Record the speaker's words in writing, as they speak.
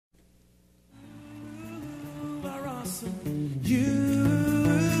awesome.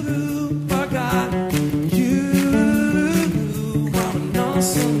 You are God. You are an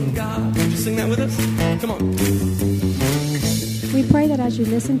awesome God. Just sing that with us. Come on. We pray that as you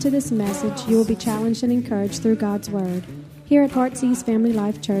listen to this message, you will be challenged and encouraged through God's Word. Here at Heartsease Family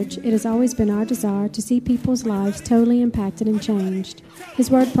Life Church, it has always been our desire to see people's lives totally impacted and changed.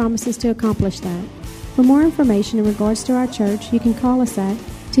 His Word promises to accomplish that. For more information in regards to our church, you can call us at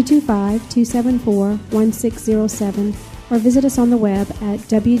 225-274-1607 or visit us on the web at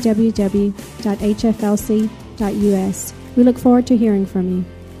www.hflc.us. We look forward to hearing from you.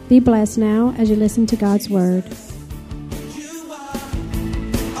 Be blessed now as you listen to God's Word.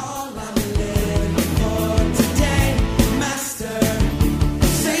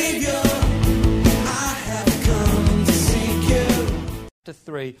 Chapter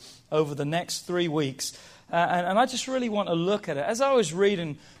 3 over the next 3 weeks. And I just really want to look at it. As I was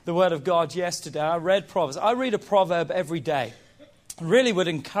reading the Word of God yesterday, I read Proverbs. I read a proverb every day. I really would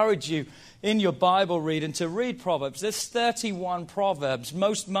encourage you in your Bible reading to read Proverbs. There's 31 Proverbs.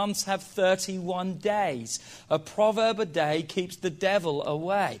 Most months have 31 days. A proverb a day keeps the devil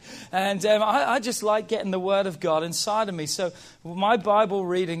away. And I just like getting the Word of God inside of me. So my Bible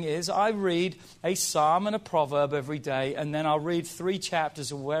reading is I read a psalm and a proverb every day, and then I'll read 3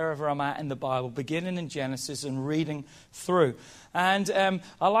 chapters of wherever I'm at in the Bible, beginning in Genesis and reading through. And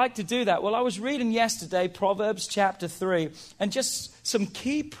I like to do that. Well, I was reading yesterday Proverbs chapter 3, and just some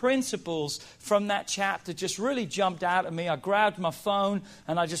key principles from that chapter just really jumped out at me. I grabbed my phone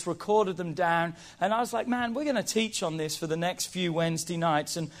and I just recorded them down. And I was like, man, we're going to teach on this for the next few Wednesday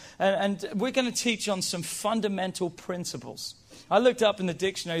nights. And we're going to teach on some fundamental principles. I looked up in the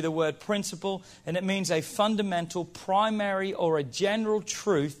dictionary the word principle, and it means a fundamental, primary, or a general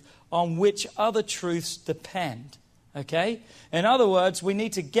truth on which other truths depend. Okay? In other words, we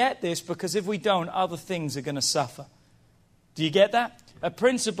need to get this because if we don't, other things are going to suffer. Do you get that? A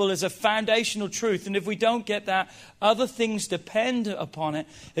principle is a foundational truth, and if we don't get that, other things depend upon it.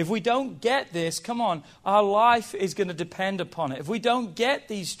 If we don't get this, come on, our life is going to depend upon it. If we don't get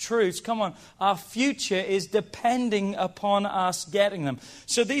these truths, come on, our future is depending upon us getting them.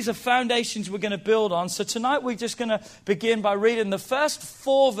 So these are foundations we're going to build on. So tonight we're just going to begin by reading the first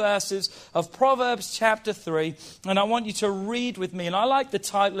 4 verses of Proverbs chapter 3, and I want you to read with me. And I like the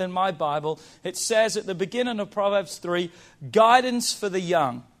title in my Bible. It says at the beginning of Proverbs 3, Guidance for the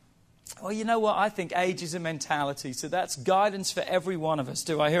Young. Well, you know what? I think age is a mentality. So that's guidance for every one of us.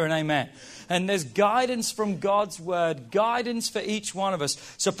 Do I hear an amen? And there's guidance from God's Word, guidance for each one of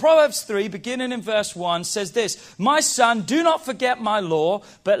us. So Proverbs 3, beginning in verse 1, says this: My son, do not forget my law,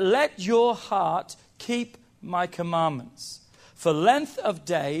 but let your heart keep my commandments. For length of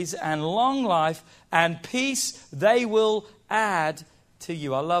days and long life and peace they will add to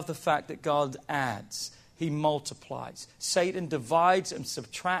you. I love the fact that God adds. He multiplies. Satan divides and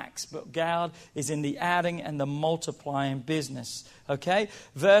subtracts, but God is in the adding and the multiplying business. Okay?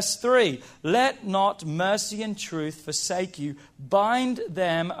 Verse 3, let not mercy and truth forsake you. Bind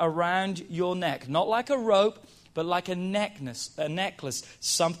them around your neck. Not like a rope, but like a necklace,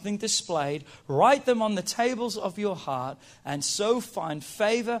 something displayed. Write them on the tables of your heart, and so find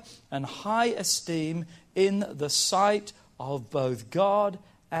favor and high esteem in the sight of both God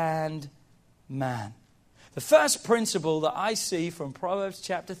and man. The first principle that I see from Proverbs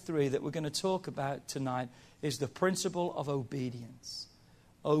chapter 3 that we're going to talk about tonight is the principle of obedience.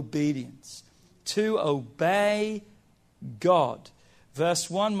 Obedience. To obey God. Verse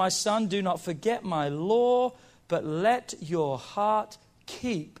 1, my son, do not forget my law, but let your heart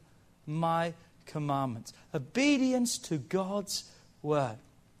keep my commandments. Obedience to God's word.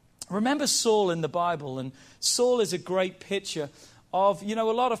 Remember Saul in the Bible, and Saul is a great picture of, a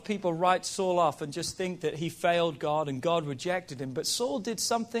lot of people write Saul off and just think that he failed God and God rejected him. But Saul did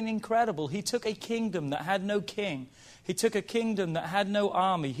something incredible. He took a kingdom that had no king. He took a kingdom that had no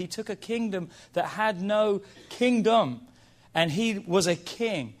army. He took a kingdom that had no kingdom. And he was a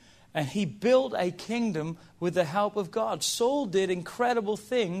king. And he built a kingdom with the help of God. Saul did incredible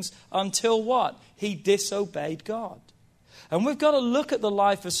things until what? He disobeyed God. And we've got to look at the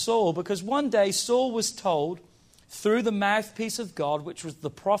life of Saul, because one day Saul was told through the mouthpiece of God, which was the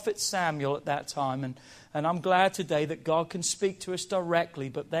prophet Samuel at that time. And I'm glad today that God can speak to us directly,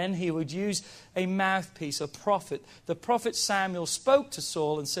 but then he would use a mouthpiece, a prophet. The prophet Samuel spoke to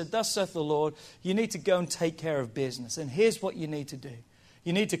Saul and said, thus saith the Lord, you need to go and take care of business. And here's what you need to do.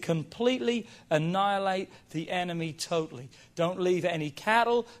 You need to completely annihilate the enemy totally. Don't leave any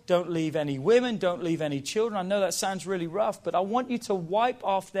cattle, don't leave any women, don't leave any children. I know that sounds really rough, but I want you to wipe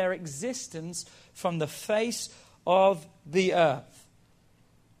off their existence from the face of the earth.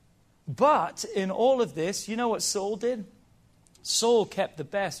 But in all of this, you know what Saul did? Saul kept the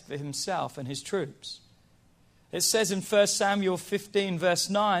best for himself and his troops. It says in 1 Samuel 15 verse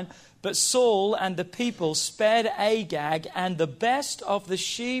 9, but Saul and the people spared Agag and the best of the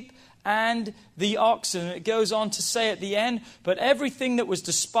sheep and the oxen. It goes on to say at the end, but everything that was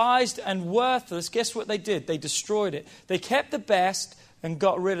despised and worthless, guess what they did? They destroyed it. They kept the best and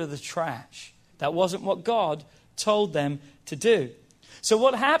got rid of the trash. That wasn't what God told them to do. So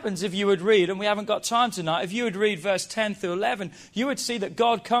what happens if you would read, and we haven't got time tonight, if you would read verse 10 through 11, you would see that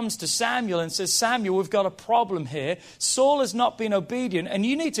God comes to Samuel and says, Samuel, we've got a problem here. Saul has not been obedient, and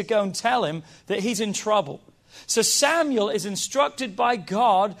you need to go and tell him that he's in trouble. So Samuel is instructed by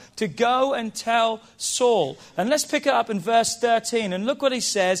God to go and tell Saul. And let's pick it up in verse 13. And look what he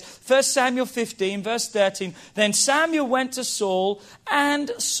says. 1 Samuel 15, verse 13. Then Samuel went to Saul,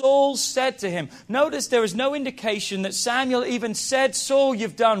 and Saul said to him. Notice there is no indication that Samuel even said, Saul,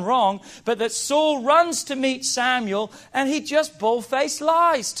 you've done wrong. But that Saul runs to meet Samuel, and he just bull-faced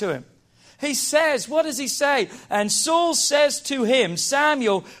lies to him. He says, what does he say? And Saul says to him,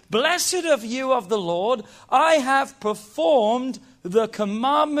 Samuel, blessed of you of the Lord, I have performed the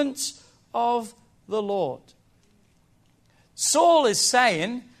commandments of the Lord. Saul is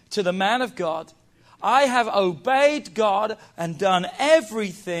saying to the man of God, I have obeyed God and done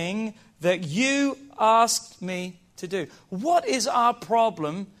everything that you asked me to do. What is our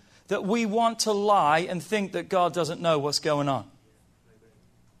problem that we want to lie and think that God doesn't know what's going on?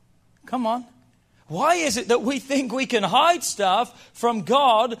 Come on. Why is it that we think we can hide stuff from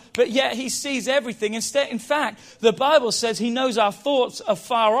God, but yet he sees everything? Instead, in fact, the Bible says he knows our thoughts are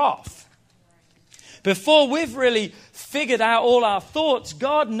far off. Before we've really figured out all our thoughts,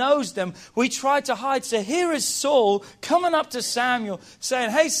 God knows them. We try to hide. So here is Saul coming up to Samuel saying,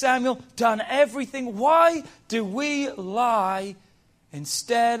 hey, Samuel, done everything. Why do we lie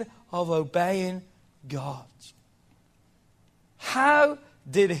instead of obeying God? How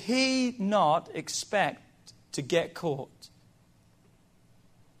did he not expect to get caught?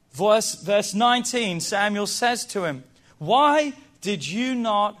 Verse 19, Samuel says to him, why did you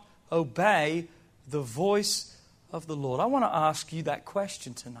not obey the voice of the Lord? I want to ask you that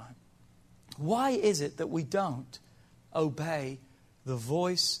question tonight. Why is it that we don't obey the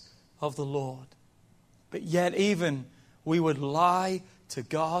voice of the Lord? But yet even we would lie to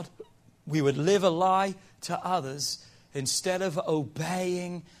God, we would live a lie to others, instead of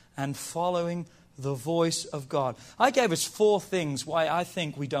obeying and following the voice of God. I gave us 4 things why I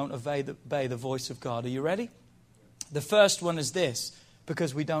think we don't obey the voice of God. Are you ready? The first one is this,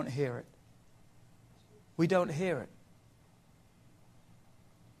 because we don't hear it. We don't hear it.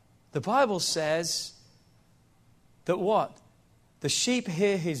 The Bible says that what? The sheep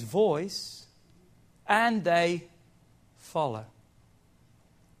hear his voice and they follow.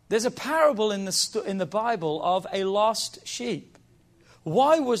 There's a parable in the Bible of a lost sheep.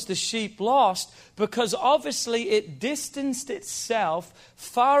 Why was the sheep lost? Because obviously it distanced itself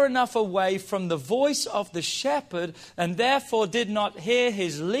far enough away from the voice of the shepherd and therefore did not hear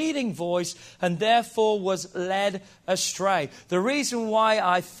his leading voice and therefore was led astray. The reason why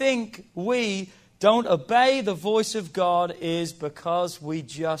I think we don't obey the voice of God is because we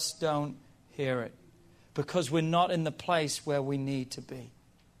just don't hear it. Because we're not in the place where we need to be.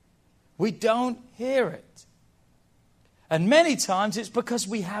 We don't hear it. And many times it's because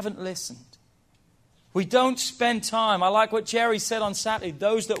we haven't listened. We don't spend time. I like what Jerry said on Saturday.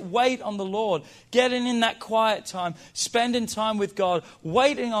 Those that wait on the Lord, getting in that quiet time, spending time with God,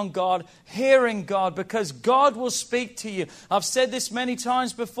 waiting on God, hearing God, because God will speak to you. I've said this many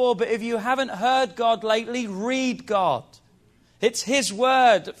times before, but if you haven't heard God lately, read God. It's His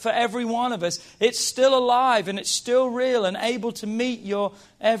word for every one of us. It's still alive and it's still real and able to meet your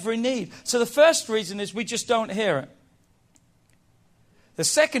every need. So the first reason is we just don't hear it. The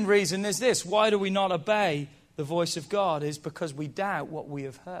second reason is this. Why do we not obey the voice of God? Is because we doubt what we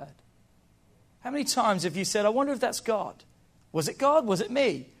have heard. How many times have you said, I wonder if that's God? Was it God? Was it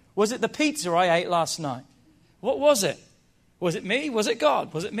me? Was it the pizza I ate last night? What was it? Was it me? Was it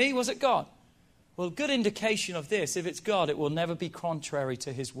God? Was it me? Was it God? Well, good indication of this, if it's God, it will never be contrary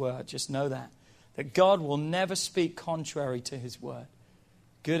to His word. Just know that. That God will never speak contrary to His word.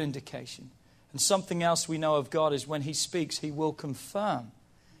 Good indication. And something else we know of God is when He speaks, He will confirm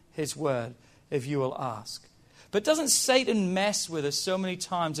His word if you will ask. But doesn't Satan mess with us so many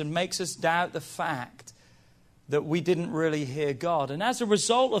times and makes us doubt the fact that we didn't really hear God? And as a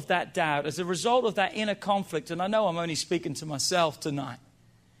result of that doubt, as a result of that inner conflict, and I know I'm only speaking to myself tonight,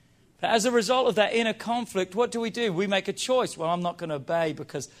 but as a result of that inner conflict, what do? We make a choice. Well, I'm not going to obey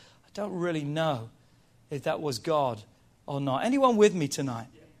because I don't really know if that was God or not. Anyone with me tonight?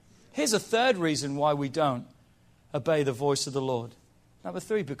 Here's a third reason why we don't obey the voice of the Lord. Number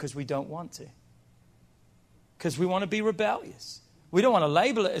 3, because we don't want to. Because we want to be rebellious. We don't want to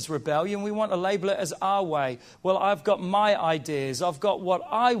label it as rebellion. We want to label it as our way. Well, I've got my ideas. I've got what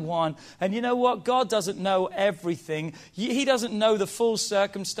I want. And you know what? God doesn't know everything. He doesn't know the full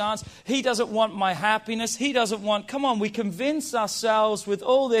circumstance. He doesn't want my happiness. He doesn't want... Come on, we convince ourselves with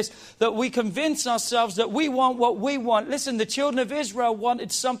all this that we convince ourselves that we want what we want. Listen, the children of Israel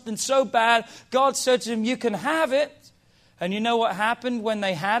wanted something so bad. God said to them, you can have it. And you know what happened when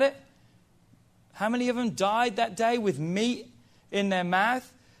they had it? How many of them died that day with meat in their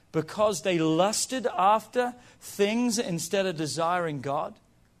mouth because they lusted after things instead of desiring God?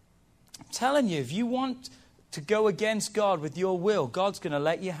 I'm telling you, if you want to go against God with your will, God's going to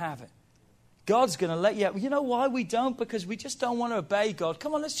let you have it. God's going to let you have it. You know why we don't? Because we just don't want to obey God.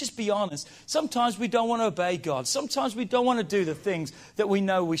 Come on, let's just be honest. Sometimes we don't want to obey God. Sometimes we don't want to do the things that we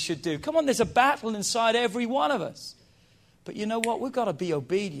know we should do. Come on, there's a battle inside every one of us. But you know what? We've got to be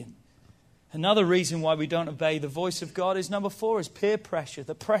obedient. Another reason why we don't obey the voice of God is number 4, is peer pressure,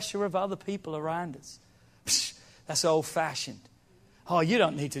 the pressure of other people around us. Psh, that's old-fashioned. Oh, you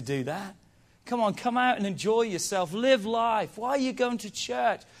don't need to do that. Come on, come out and enjoy yourself. Live life. Why are you going to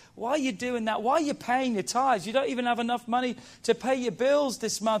church? Why are you doing that? Why are you paying your tithes? You don't even have enough money to pay your bills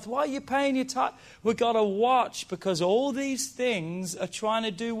this month. Why are you paying your tithes? We've got to watch, because all these things are trying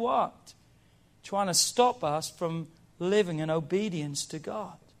to do what? Trying to stop us from living in obedience to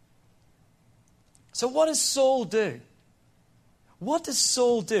God. So what does Saul do? What does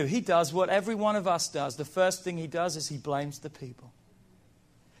Saul do? He does what every one of us does. The first thing he does is he blames the people.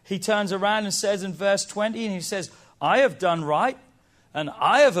 He turns around and says in verse 20, and he says, I have done right and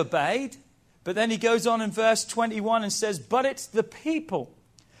I have obeyed. But then he goes on in verse 21 and says, but it's the people.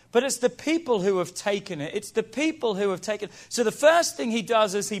 But it's the people who have taken it. It's the people who have taken it. So the first thing he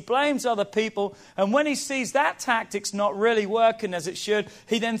does is he blames other people. And when he sees that tactic's not really working as it should,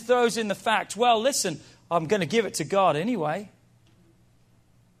 he then throws in the fact, well, listen, I'm going to give it to God anyway.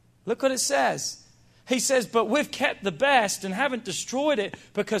 Look what it says. He says, but we've kept the best and haven't destroyed it,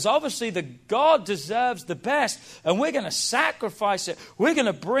 because obviously the God deserves the best and we're going to sacrifice it. We're going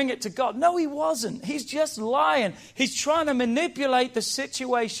to bring it to God. No, he wasn't. He's just lying. He's trying to manipulate the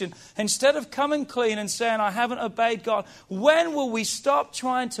situation instead of coming clean and saying, I haven't obeyed God. When will we stop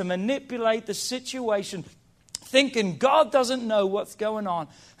trying to manipulate the situation, thinking God doesn't know what's going on,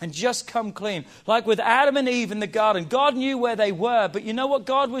 and just come clean? Like with Adam and Eve in the garden, God knew where they were, but you know what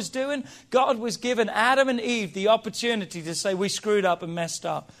God was doing? God was giving Adam and Eve the opportunity to say, we screwed up and messed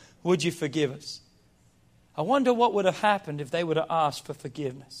up. Would you forgive us? I wonder what would have happened if they would have asked for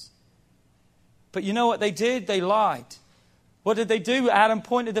forgiveness. But you know what they did? They lied. What did they do? Adam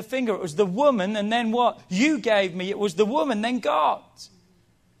pointed the finger. It was the woman, and then what? You gave me. It was the woman, then God.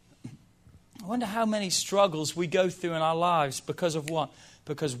 I wonder how many struggles we go through in our lives because of what?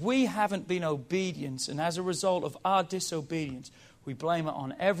 Because we haven't been obedient, and as a result of our disobedience, we blame it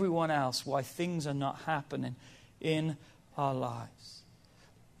on everyone else why things are not happening in our lives.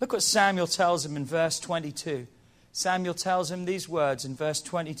 Look what Samuel tells him in verse 22. Samuel tells him these words in verse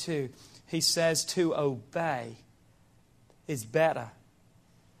 22. He says, to obey is better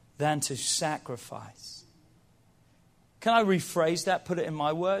than to sacrifice. Can I rephrase that, put it in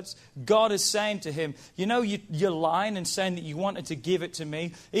my words? God is saying to him, you know, you're lying and saying that you wanted to give it to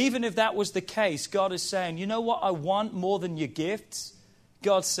me. Even if that was the case, God is saying, you know what I want more than your gifts?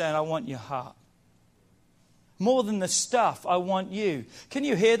 God's saying, I want your heart. More than the stuff, I want you. Can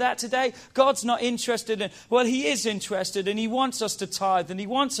you hear that today? God's not interested in, well, he is interested, and he wants us to tithe, and he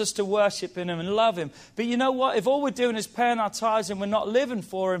wants us to worship in him and love him. But you know what? If all we're doing is paying our tithes and we're not living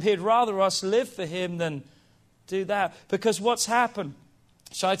for him, he'd rather us live for him than do that. Because what's happened?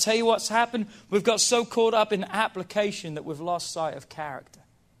 Shall I tell you what's happened? We've got so caught up in application that we've lost sight of character.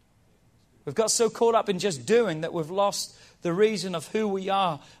 We've got so caught up in just doing that we've lost the reason of who we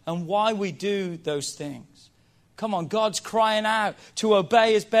are and why we do those things. Come on, God's crying out to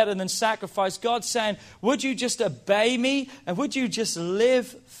obey is better than sacrifice. God's saying, would you just obey me and would you just live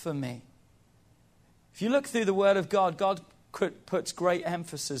for me? If you look through the Word of God, God puts great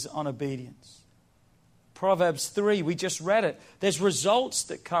emphasis on obedience. Proverbs 3, we just read it. There's results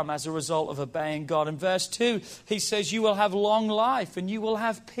that come as a result of obeying God. In verse 2, he says, you will have long life and you will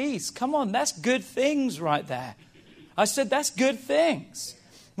have peace. Come on, that's good things right there. I said, that's good things.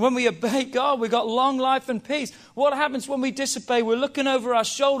 When we obey God, we've got long life and peace. What happens when we disobey? We're looking over our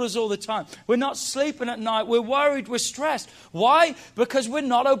shoulders all the time. We're not sleeping at night. We're worried. We're stressed. Why? Because we're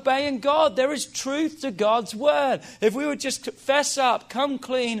not obeying God. There is truth to God's word. If we would just fess up, come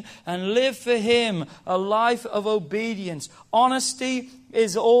clean, and live for Him, a life of obedience. Honesty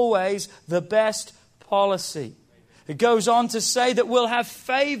is always the best policy. It goes on to say that we'll have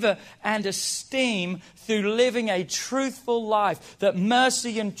favor and esteem through living a truthful life, that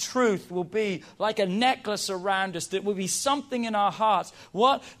mercy and truth will be like a necklace around us, that will be something in our hearts.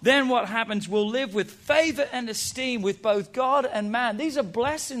 What happens? We'll live with favor and esteem with both God and man. These are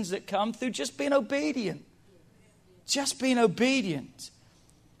blessings that come through just being obedient. Just being obedient.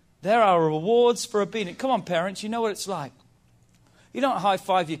 There are rewards for obedience. Come on, parents, you know what it's like. You don't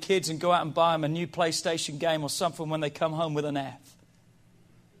high-five your kids and go out and buy them a new PlayStation game or something when they come home with an F.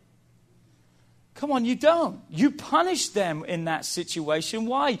 Come on, you don't. You punish them in that situation.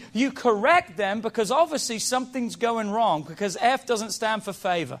 Why? You correct them because obviously something's going wrong, because F doesn't stand for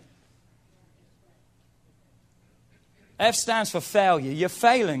favor. F stands for failure. You're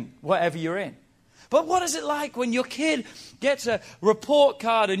failing whatever you're in. But what is it like when your kid gets a report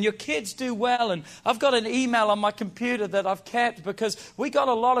card and your kids do well? And I've got an email on my computer that I've kept because we got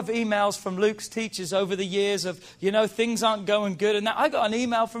a lot of emails from Luke's teachers over the years of, things aren't going good. And I got an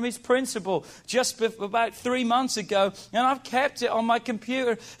email from his principal just about 3 months ago, and I've kept it on my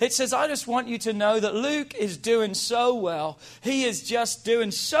computer. It says, I just want you to know that Luke is doing so well. He is just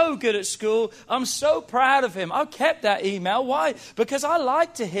doing so good at school. I'm so proud of him. I've kept that email. Why? Because I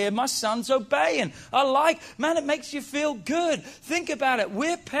like to hear my sons obeying. It makes you feel good. Think about it.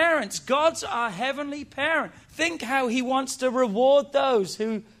 We're parents. God's our heavenly parent. Think how He wants to reward those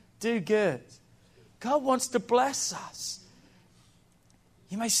who do good. God wants to bless us.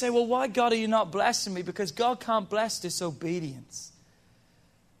 You may say, well, why, God, are you not blessing me? Because God can't bless disobedience.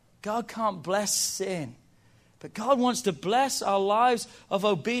 God can't bless sin. But God wants to bless our lives of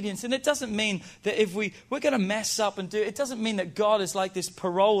obedience. And it doesn't mean that if we're going to mess up and do it, it doesn't mean that God is like this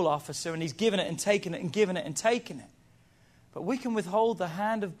parole officer and He's giving it and taking it and giving it and taking it. But we can withhold the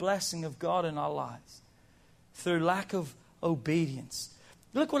hand of blessing of God in our lives through lack of obedience.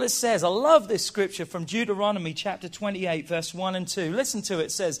 Look what it says. I love this scripture from Deuteronomy chapter 28, verse 1 and 2. Listen to it.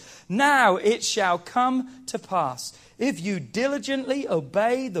 It says, now it shall come to pass, if you diligently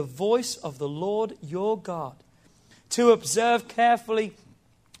obey the voice of the Lord your God, to observe carefully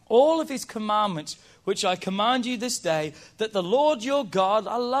all of His commandments, which I command you this day, that the Lord your God,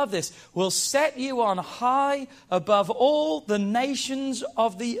 I love this, will set you on high above all the nations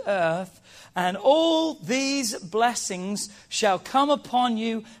of the earth, and all these blessings shall come upon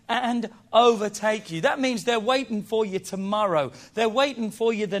you and overtake you. That means they're waiting for you tomorrow. They're waiting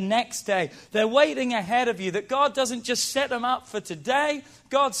for you the next day. They're waiting ahead of you. That God doesn't just set them up for today.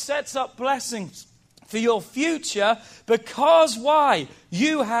 God sets up blessings for your future, because why?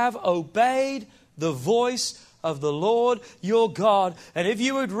 You have obeyed the voice of the Lord your God. And if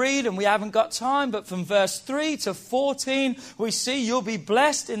you would read, and we haven't got time, but from verse 3 to 14, we see you'll be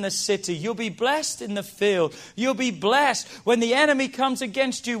blessed in the city. You'll be blessed in the field. You'll be blessed when the enemy comes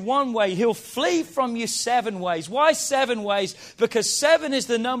against you one way. He'll flee from you 7 ways. Why 7 ways? Because 7 is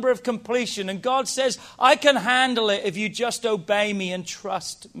the number of completion. And God says, I can handle it if you just obey me and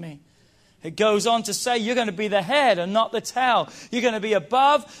trust me. It goes on to say you're going to be the head and not the tail. You're going to be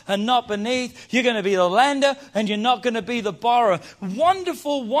above and not beneath. You're going to be the lender and you're not going to be the borrower.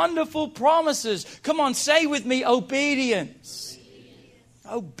 Wonderful, wonderful promises. Come on, say with me, obedience.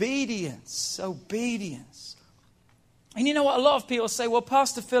 Obedience. Obedience. And you know what? A lot of people say, well,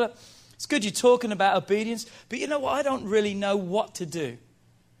 Pastor Philip, it's good you're talking about obedience, but you know what? I don't really know what to do.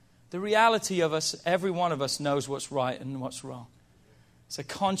 The reality of us, every one of us knows what's right and what's wrong. It's a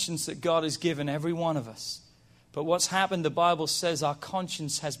conscience that God has given every one of us. But what's happened, the Bible says our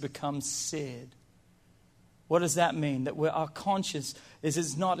conscience has become seared. What does that mean? That our conscience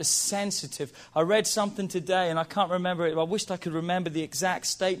is not as sensitive. I read something today and I can't remember it. I wished I could remember the exact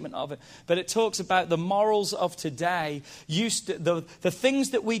statement of it. But it talks about the morals of today. The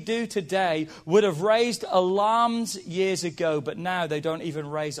things that we do today would have raised alarms years ago, but now they don't even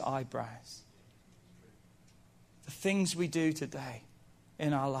raise eyebrows. The things we do today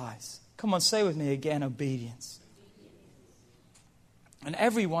in our lives. Come on, say with me again, obedience. And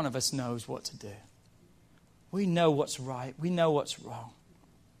every one of us knows what to do. We know what's right. We know what's wrong.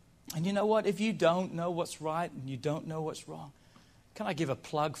 And you know what? If you don't know what's right and you don't know what's wrong, can I give a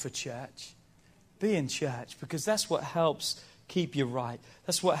plug for church? Be in church, because that's what helps keep you right.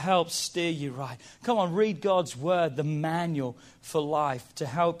 That's what helps steer you right. Come on, read God's word, the manual for life to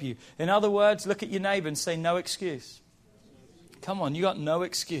help you. In other words, look at your neighbor and say, no excuse. Come on, you got no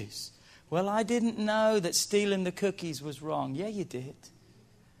excuse. Well, I didn't know that stealing the cookies was wrong. Yeah, you did.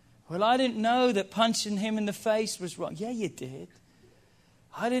 Well, I didn't know that punching him in the face was wrong. Yeah, you did.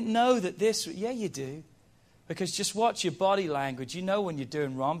 I didn't know that this... Yeah, you do. Because just watch your body language. You know when you're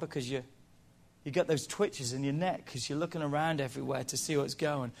doing wrong because you get those twitches in your neck because you're looking around everywhere to see what's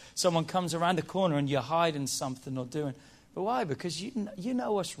going. Someone comes around the corner and you're hiding something or doing... But why? Because you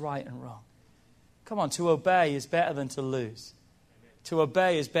know what's right and wrong. Come on, to obey is better than to lose. To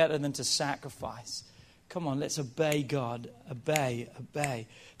obey is better than to sacrifice. Come on, let's obey God. Obey.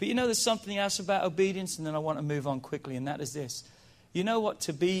 But you know there's something else about obedience, and then I want to move on quickly, and that is this. You know what?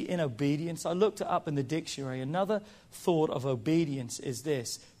 To be in obedience, I looked it up in the dictionary. Another thought of obedience is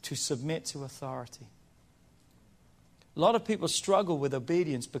this: to submit to authority. A lot of people struggle with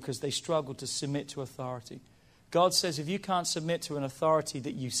obedience because they struggle to submit to authority. God says if you can't submit to an authority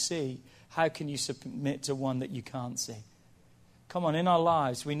that you see, how can you submit to one that you can't see? Come on, in our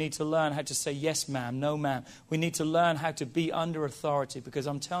lives, we need to learn how to say yes, ma'am, no, ma'am. We need to learn how to be under authority, because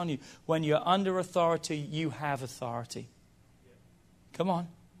I'm telling you, when you're under authority, you have authority. Come on.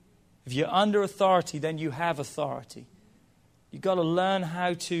 If you're under authority, then you have authority. You've got to learn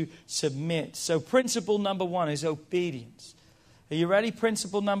how to submit. So principle number 1 is obedience. Are you ready?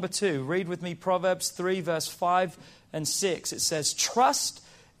 Principle number 2. Read with me Proverbs 3, verse 5 and 6. It says, trust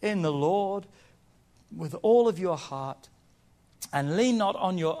in the Lord with all of your heart and lean not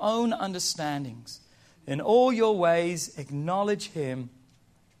on your own understandings. In all your ways acknowledge him,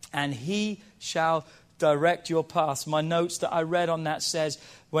 and he shall direct your paths. My notes that I read on that says,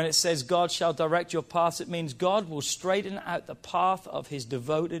 when it says God shall direct your paths, it means God will straighten out the path of his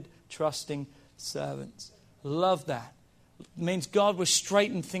devoted, trusting servants. Love that. It means God will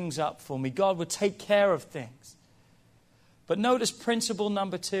straighten things up for me. God will take care of things. But notice principle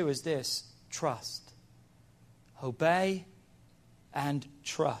number 2 is this: trust. Obey and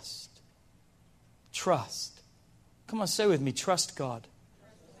trust. Trust. Come on, say with me, trust God.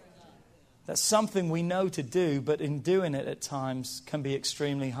 That's something we know to do, but in doing it at times can be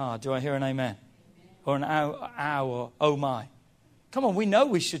extremely hard. Do I hear an amen? Or an ow, or oh my. Come on, we know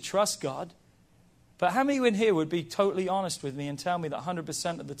we should trust God. But how many in here would be totally honest with me and tell me that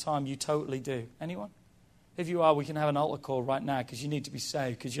 100% of the time you totally do? Anyone? If you are, we can have an altar call right now because you need to be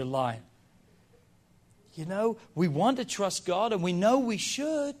saved because you're lying. You know, we want to trust God and we know we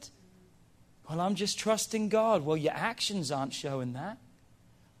should. Well, I'm just trusting God. Well, your actions aren't showing that.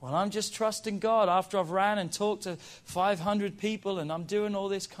 Well, I'm just trusting God after I've ran and talked to 500 people and I'm doing all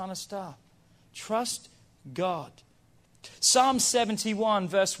this kind of stuff. Trust God. Psalm 71,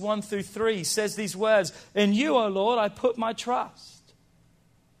 verse 1 through 3 says these words: in you, O Lord, I put my trust.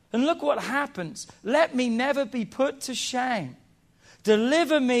 And look what happens. Let me never be put to shame.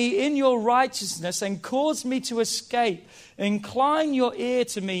 Deliver me in your righteousness and cause me to escape. Incline your ear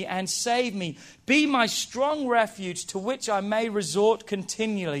to me and save me. Be my strong refuge to which I may resort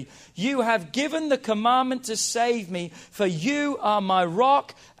continually. You have given the commandment to save me, for you are my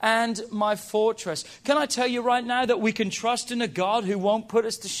rock and my fortress. Can I tell you right now that we can trust in a God who won't put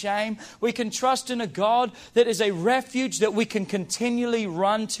us to shame? We can trust in a God that is a refuge that we can continually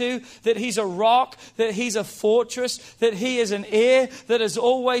run to, that he's a rock, that he's a fortress, that he is an ear that is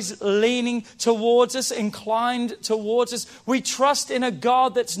always leaning towards us, inclined towards us. We trust in a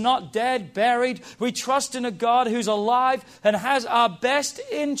God that's not dead, buried. We trust in a God who's alive and has our best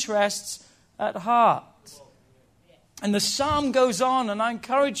interests at heart. And the psalm goes on, and I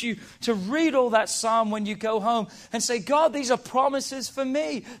encourage you to read all that psalm when you go home and say, God, these are promises for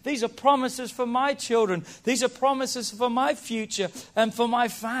me. These are promises for my children. These are promises for my future and for my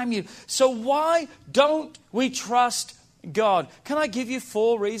family. So why don't we trust God? Can I give you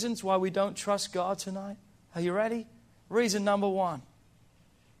 4 reasons why we don't trust God tonight? Are you ready? Reason number 1,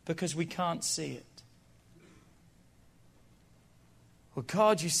 because we can't see it. Well,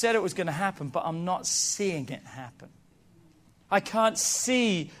 God, you said it was going to happen, but I'm not seeing it happen. I can't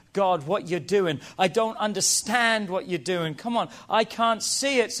see, God, what you're doing. I don't understand what you're doing. Come on, I can't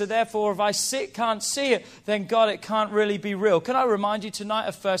see it. So therefore, if I can't see it, then God, it can't really be real. Can I remind you tonight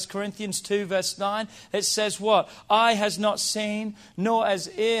of 1 Corinthians 2, verse 9? It says what? Eye has not seen, nor has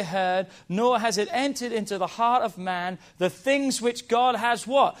ear heard, nor has it entered into the heart of man the things which God has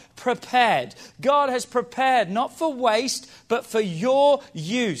what? Prepared. God has prepared, not for waste, but for your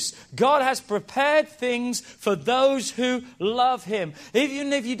use. God has prepared things for those who love him.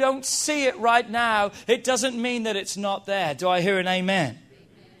 Even if you don't see it right now, it doesn't mean that it's not there. Do I hear an amen?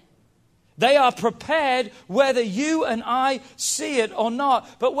 They are prepared whether you and I see it or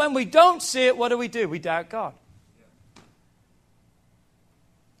not. But when we don't see it, what do? We doubt God.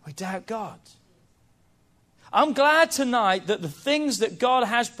 We doubt God. I'm glad tonight that the things that God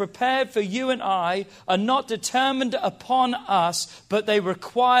has prepared for you and I are not determined upon us, but they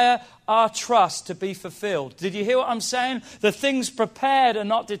require our trust to be fulfilled. Did you hear what I'm saying? The things prepared are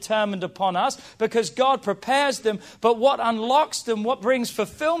not determined upon us because God prepares them. But what unlocks them, what brings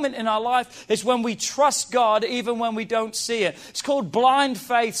fulfillment in our life is when we trust God even when we don't see it. It's called blind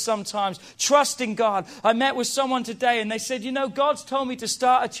faith sometimes, trusting God. I met with someone today and they said, you know, God's told me to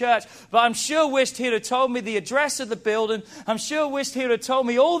start a church, but I'm sure wished he'd have told me the address of the building. I'm sure wished he'd have told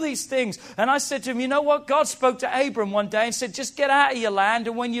me all these things. And I said to him, you know what? God spoke to Abram one day and said, just get out of your land,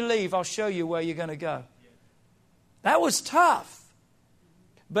 and when you leave, I'll show you where you're going to go. That was tough.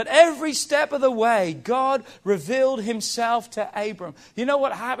 But every step of the way, God revealed himself to Abram. You know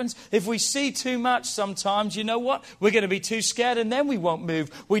what happens? If we see too much sometimes, you know what? We're going to be too scared and then we won't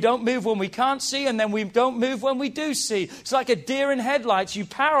move. We don't move when we can't see, and then we don't move when we do see. It's like a deer in headlights. You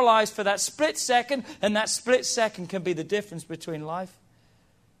paralyze for that split second, and that split second can be the difference between life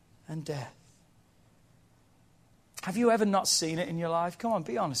and death. Have you ever not seen it in your life? Come on,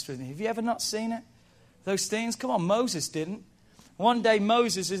 be honest with me. Have you ever not seen it? Those things? Come on, Moses didn't. One day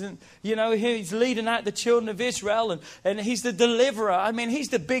Moses isn't, he's leading out the children of Israel and he's the deliverer. I mean, he's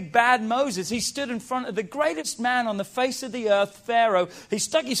the big bad Moses. He stood in front of the greatest man on the face of the earth, Pharaoh. He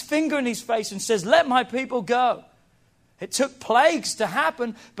stuck his finger in his face and says, let my people go. It took plagues to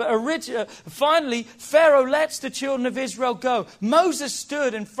happen, but finally, Pharaoh lets the children of Israel go. Moses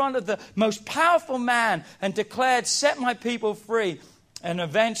stood in front of the most powerful man and declared, set my people free. And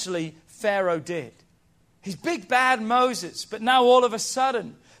eventually, Pharaoh did. He's big, bad Moses. But now all of a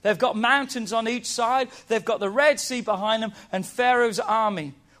sudden, they've got mountains on each side. They've got the Red Sea behind them and Pharaoh's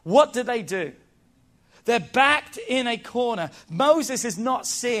army. What do? They're backed in a corner. Moses is not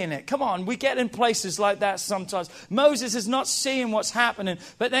seeing it. Come on, we get in places like that sometimes. Moses is not seeing what's happening.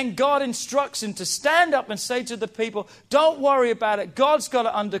 But then God instructs him to stand up and say to the people, don't worry about it. God's got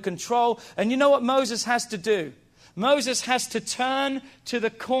it under control. And you know what Moses has to do? Moses has to turn to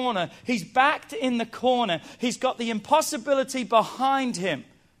the corner. He's backed in the corner. He's got the impossibility behind him,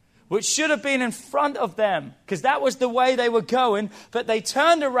 which should have been in front of them, because that was the way they were going. But they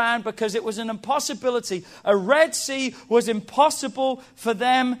turned around because it was an impossibility. A Red Sea was impossible for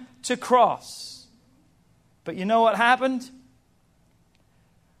them to cross. But you know what happened?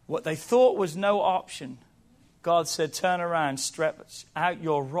 What they thought was no option, God said, turn around, stretch out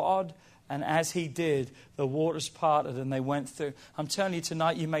your rod. And as he did, the waters parted and they went through. I'm telling you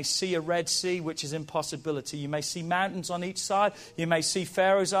tonight, you may see a Red Sea, which is impossibility. You may see mountains on each side. You may see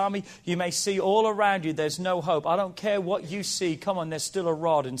Pharaoh's army. You may see all around you, there's no hope. I don't care what you see. Come on, there's still a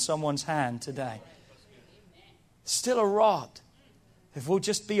rod in someone's hand today. Still a rod. If we'll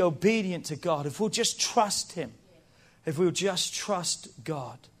just be obedient to God. If we'll just trust him. If we'll just trust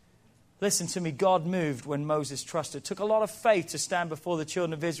God. Listen to me, God moved when Moses trusted. It took a lot of faith to stand before the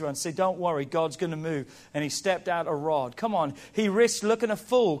children of Israel and say, don't worry, God's going to move. And he stepped out a rod. Come on, he risked looking a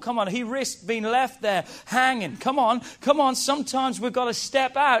fool. Come on, he risked being left there hanging. Come on. Sometimes we've got to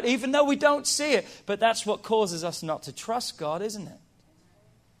step out, even though we don't see it. But that's what causes us not to trust God, isn't it?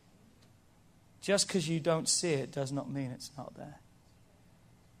 Just because you don't see it does not mean it's not there.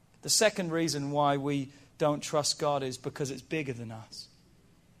 The second reason why we don't trust God is because it's bigger than us.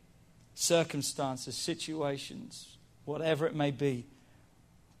 Circumstances, situations, whatever it may be,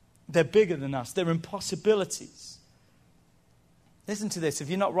 they're bigger than us. They're impossibilities. Listen to this. If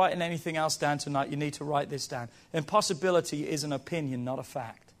you're not writing anything else down tonight, you need to write this down. Impossibility is an opinion, not a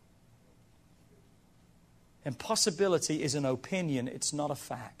fact. Impossibility is an opinion. It's not a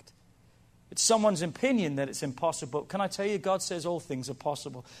fact. It's someone's opinion that it's impossible. Can I tell you, God says all things are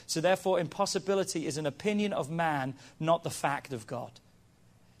possible. So therefore, impossibility is an opinion of man, not the fact of God.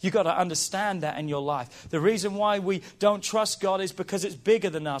 You've got to understand that in your life. The reason why we don't trust God is because it's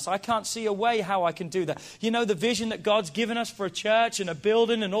bigger than us. I can't see a way how I can do that. You know, the vision that God's given us for a church and a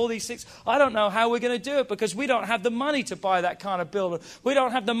building and all these things, I don't know how we're going to do it because we don't have the money to buy that kind of building. We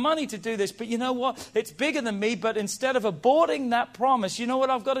don't have the money to do this. But you know what? It's bigger than me. But instead of aborting that promise, you know what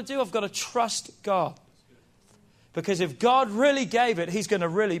I've got to do? I've got to trust God. Because if God really gave it, he's going to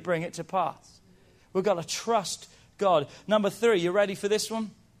really bring it to pass. We've got to trust God. Number 3, you ready for this one?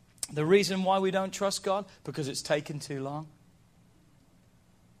 The reason why we don't trust God? Because it's taken too long.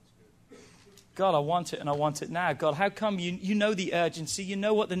 God, I want it and I want it now. God, how come you know the urgency? You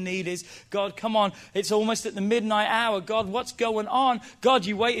know what the need is. God, come on. It's almost at the midnight hour. God, what's going on? God,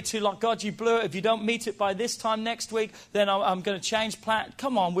 you waited too long. God, you blew it. If you don't meet it by this time next week, then I'm going to change plan.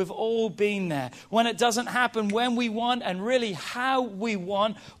 Come on, we've all been there. When it doesn't happen when we want and really how we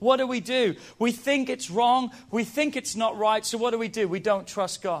want, what do? We think it's wrong. We think it's not right. So what do? We don't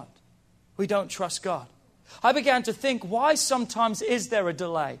trust God. We don't trust God. I began to think, why sometimes is there a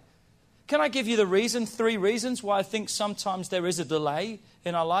delay? Can I give you the reason, 3 reasons why I think sometimes there is a delay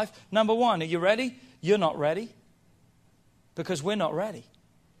in our life? Number 1, are you ready? You're not ready. Because we're not ready.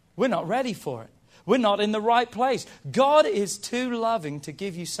 We're not ready for it. We're not in the right place. God is too loving to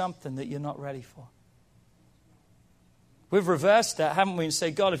give you something that you're not ready for. We've reversed that, haven't we? And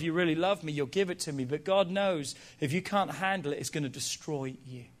say, God, if you really love me, you'll give it to me. But God knows if you can't handle it, it's going to destroy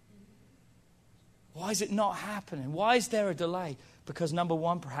you. Why is it not happening? Why is there a delay? Because number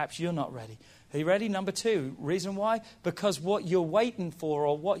 1, perhaps you're not ready. Are you ready? Number 2, reason why? Because what you're waiting for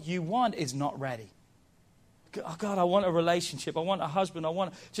or what you want is not ready. Oh God, I want a relationship. I want a husband.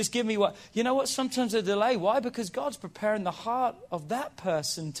 Just give me what. You know what? Sometimes a delay. Why? Because God's preparing the heart of that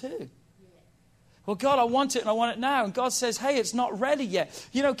person too. Well, God, I want it and I want it now. And God says, hey, it's not ready yet.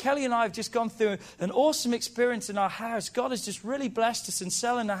 You know, Kelly and I have just gone through an awesome experience in our house. God has just really blessed us in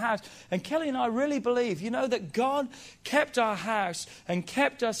selling the house. And Kelly and I really believe, that God kept our house and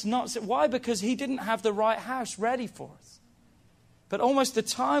kept us not. Why? Because He didn't have the right house ready for us. But almost the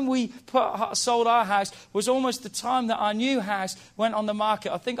time we sold our house was almost the time that our new house went on the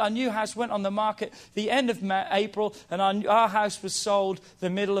market. I think our new house went on the market the end of April, and our house was sold the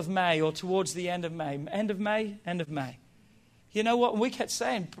middle of May or towards the end of May. End of May? End of May. You know what? We kept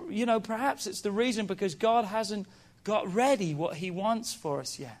saying, perhaps it's the reason because God hasn't got ready what He wants for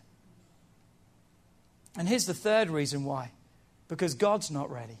us yet. And here's the third reason why. Because God's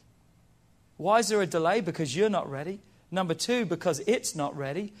not ready. Why is there a delay? Because you're not ready. Number 2, because it's not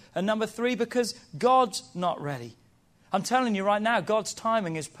ready. And number 3, because God's not ready. I'm telling you right now, God's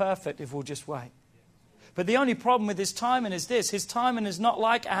timing is perfect if we'll just wait. But the only problem with His timing is this. His timing is not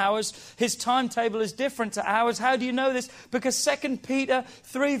like ours. His timetable is different to ours. How do you know this? Because 2 Peter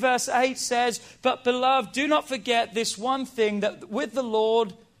 3 verse 8 says, but beloved, do not forget this one thing, that with the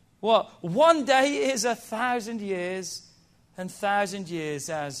Lord, what? One day is 1,000 years, and 1,000 years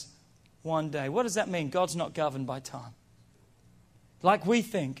as one day. What does that mean? God's not governed by time. Like we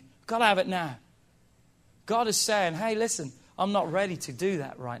think, got to have it now. God is saying, hey, listen, I'm not ready to do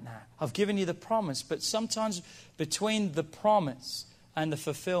that right now. I've given you the promise, but sometimes between the promise and the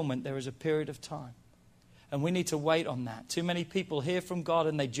fulfillment, there is a period of time. And we need to wait on that. Too many people hear from God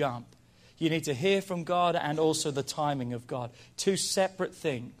and they jump. You need to hear from God and also the timing of God. 2 separate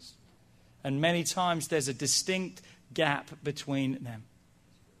things. And many times there's a distinct gap between them.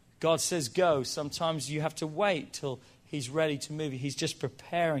 God says go. Sometimes you have to wait till He's ready to move you. He's just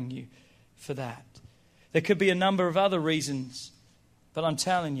preparing you for that. There could be a number of other reasons. But I'm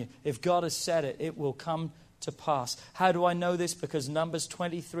telling you, if God has said it, it will come to pass. How do I know this? Because Numbers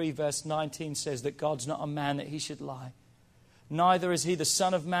 23 verse 19 says that God's not a man that He should lie. Neither is He the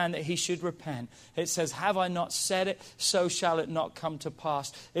Son of Man that He should repent. It says, have I not said it, so shall it not come to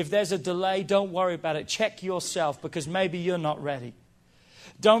pass. If there's a delay, don't worry about it. Check yourself because maybe you're not ready.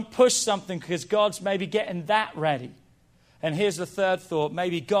 Don't push something because God's maybe getting that ready. And here's the third thought.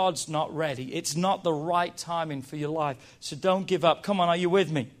 Maybe God's not ready. It's not the right timing for your life. So don't give up. Come on, are you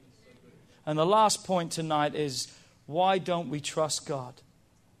with me? And the last point tonight is, why don't we trust God?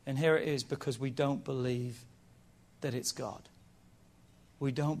 And here it is, because we don't believe that it's God.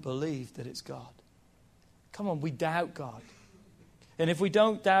 We don't believe that it's God. Come on, we doubt God. And if we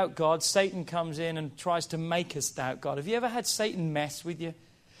don't doubt God, Satan comes in and tries to make us doubt God. Have you ever had Satan mess with you?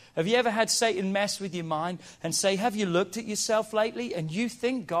 Have you ever had Satan mess with your mind and say, have you looked at yourself lately and you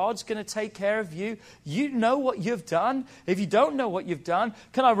think God's going to take care of you? You know what you've done. If you don't know what you've done,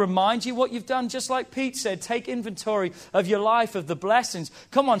 can I remind you what you've done? Just like Pete said, take inventory of your life, of the blessings.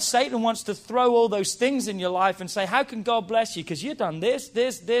 Come on, Satan wants to throw all those things in your life and say, how can God bless you? Because you've done this,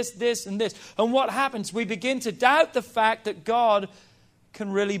 this, this, this, and this. And what happens? We begin to doubt the fact that God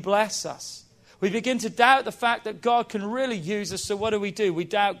can really bless us. We begin to doubt the fact that God can really use us. So what do? We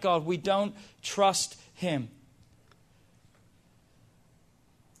doubt God. We don't trust Him.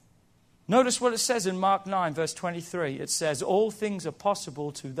 Notice what it says in Mark 9, verse 23. It says, all things are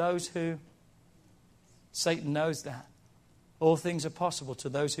possible to those who... Satan knows that. All things are possible to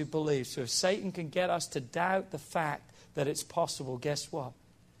those who believe. So if Satan can get us to doubt the fact that it's possible, guess what?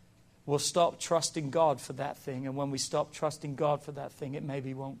 We'll stop trusting God for that thing. And when we stop trusting God for that thing, it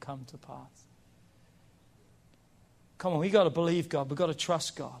maybe won't come to pass. Come on, we've got to believe God. We've got to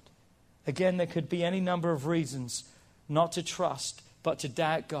trust God. Again, there could be any number of reasons not to trust, but to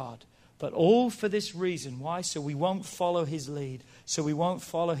doubt God. But all for this reason. Why? So we won't follow His lead. So we won't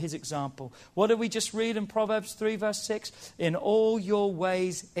follow His example. What did we just read in Proverbs 3 verse 6? In all your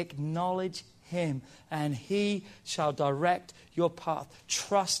ways acknowledge him, and he shall direct your path.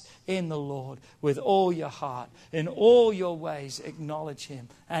 Trust in the Lord with all your heart. In all your ways acknowledge him,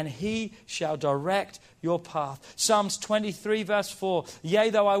 and he shall direct your path. Psalms 23 verse 4. Yea,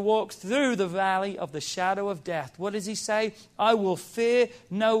 though I walk through the valley of the shadow of death. What does he say? I will fear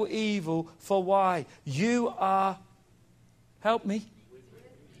no evil. For why? You are, help me.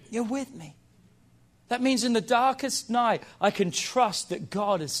 You're with me. That means in the darkest night, I can trust that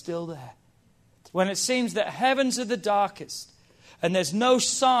God is still there. When it seems that heavens are the darkest and there's no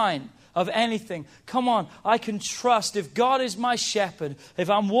sign of anything, come on, I can trust if God is my shepherd, if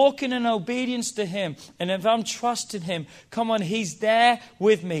I'm walking in obedience to him, and if I'm trusting him, come on, he's there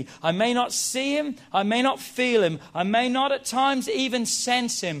with me. I may not see him, I may not feel him, I may not at times even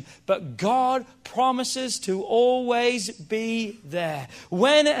sense him, but God promises to always be there.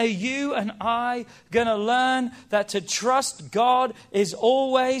 When are you and I going to learn that to trust God is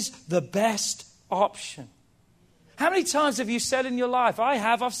always the best option? How many times have you said in your life? I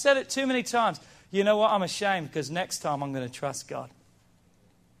have. I've said it too many times. You know what? I'm ashamed because next time I'm going to trust God.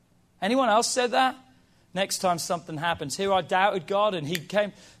 Anyone else said that? Next time something happens. Here I doubted God and he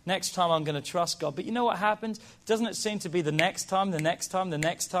came. Next time I'm going to trust God. But you know what happens? Doesn't it seem to be the next time, the next time, the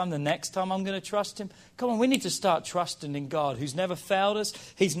next time, the next time I'm going to trust him? Come on, we need to start trusting in God who's never failed us.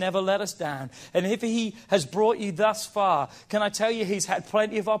 He's never let us down. And if he has brought you thus far, can I tell you he's had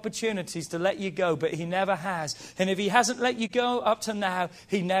plenty of opportunities to let you go, but he never has. And if he hasn't let you go up to now,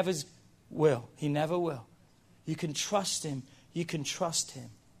 he never will. He never will. You can trust him. You can trust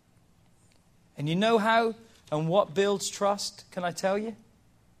him. And you know how and what builds trust, can I tell you?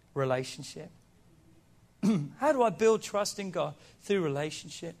 Relationship. How do I build trust in God? Through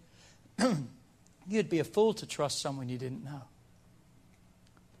relationship. You'd be a fool to trust someone you didn't know.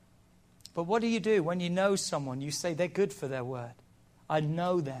 But what do you do when you know someone? You say they're good for their word. I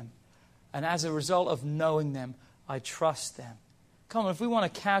know them. And as a result of knowing them, I trust them. Come on, if we want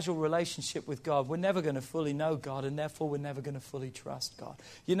a casual relationship with God, we're never going to fully know God, and therefore we're never going to fully trust God.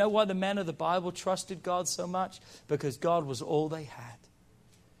 You know why the men of the Bible trusted God so much? Because God was all they had.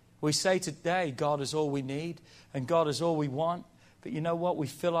 We say today God is all we need and God is all we want. But you know what? We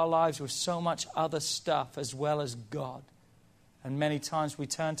fill our lives with so much other stuff as well as God. And many times we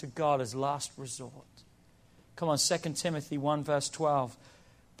turn to God as last resort. Come on, 2 Timothy 1 verse 12.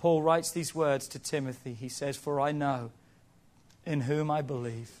 Paul writes these words to Timothy. He says, for I know in whom I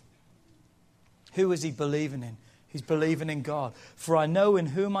believe. Who is he believing in? He's believing in God. For I know in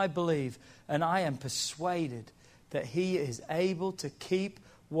whom I believe, and I am persuaded that he is able to keep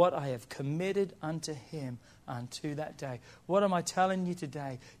what I have committed unto him unto that day. What am I telling you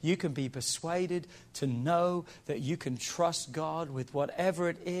today? You can be persuaded to know that you can trust God with whatever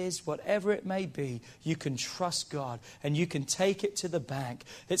it is, whatever it may be. You can trust God and you can take it to the bank.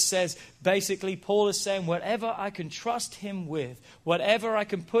 It says, basically, Paul is saying, whatever I can trust him with, whatever I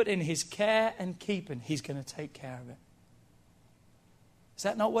can put in his care and keeping, he's going to take care of it. Is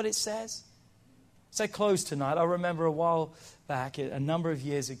that not what it says? As I close tonight, I remember a while back, a number of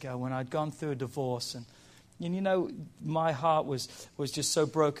years ago, when I'd gone through a divorce. And you know, my heart was just so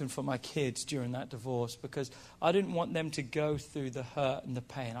broken for my kids during that divorce because I didn't want them to go through the hurt and the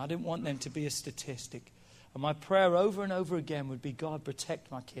pain. I didn't want them to be a statistic. And my prayer over and over again would be, God, protect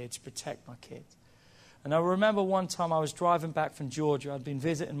my kids, protect my kids. And I remember one time I was driving back from Georgia. I'd been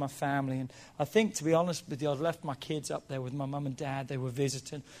visiting my family. And I think, to be honest with you, I'd left my kids up there with my mum and dad. They were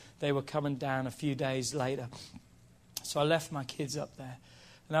visiting. They were coming down a few days later. So I left my kids up there.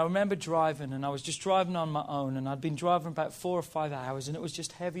 And I remember driving, and I was just driving on my own. And I'd been driving about 4 or 5 hours, and it was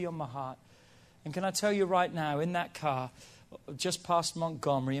just heavy on my heart. And can I tell you right now, in that car, just past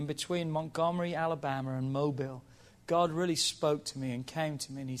Montgomery, in between Montgomery, Alabama, and Mobile, God really spoke to me and came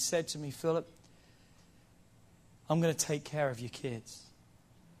to me. And he said to me, Philip, I'm going to take care of your kids.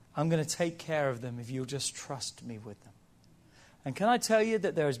 I'm going to take care of them if you'll just trust me with them. And can I tell you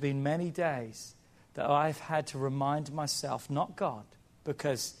that there has been many days that I've had to remind myself, not God,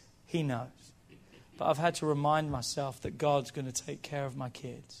 because he knows, but I've had to remind myself that God's going to take care of my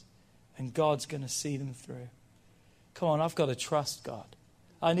kids and God's going to see them through. Come on, I've got to trust God.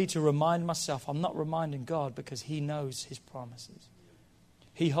 I need to remind myself I'm not reminding God because he knows his promises.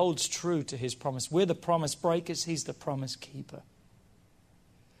 He holds true to his promise. We're the promise breakers. He's the promise keeper.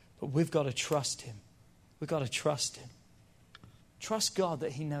 But we've got to trust him. We've got to trust him. Trust God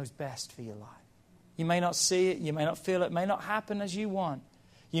that he knows best for your life. You may not see it. You may not feel it. It may not happen as you want.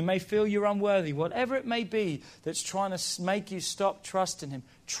 You may feel you're unworthy. Whatever it may be that's trying to make you stop trusting him,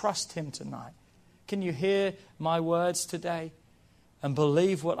 trust him tonight. Can you hear my words today and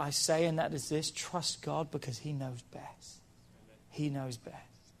believe what I say? And that is this: trust God because he knows best. He knows best.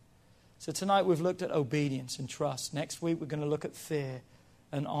 So tonight we've looked at obedience and trust. Next week we're going to look at fear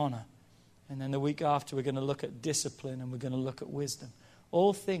and honor. And then the week after we're going to look at discipline and we're going to look at wisdom.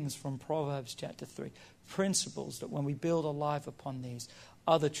 All things from Proverbs chapter 3. Principles that when we build our life upon these,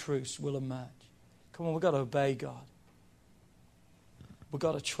 other truths will emerge. Come on, we've got to obey God. We've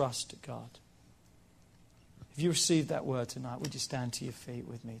got to trust God. If you received that word tonight, would you stand to your feet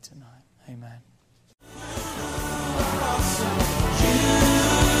with me tonight? Amen.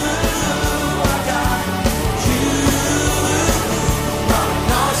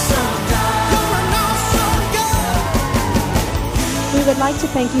 We would like to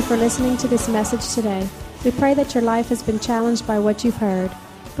thank you for listening to this message today. We pray that your life has been challenged by what you've heard,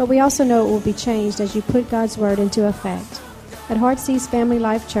 but we also know it will be changed as you put God's Word into effect. At Heartsease Family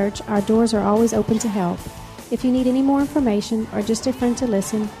Life Church, our doors are always open to help. If you need any more information or just a friend to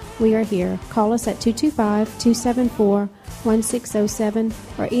listen, we are here. Call us at 225-274-1607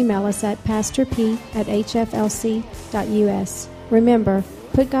 or email us at pastorp@hflc.us. Remember,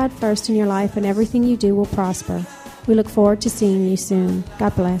 put God first in your life and everything you do will prosper. We look forward to seeing you soon.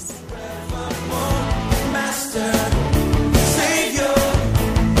 God bless.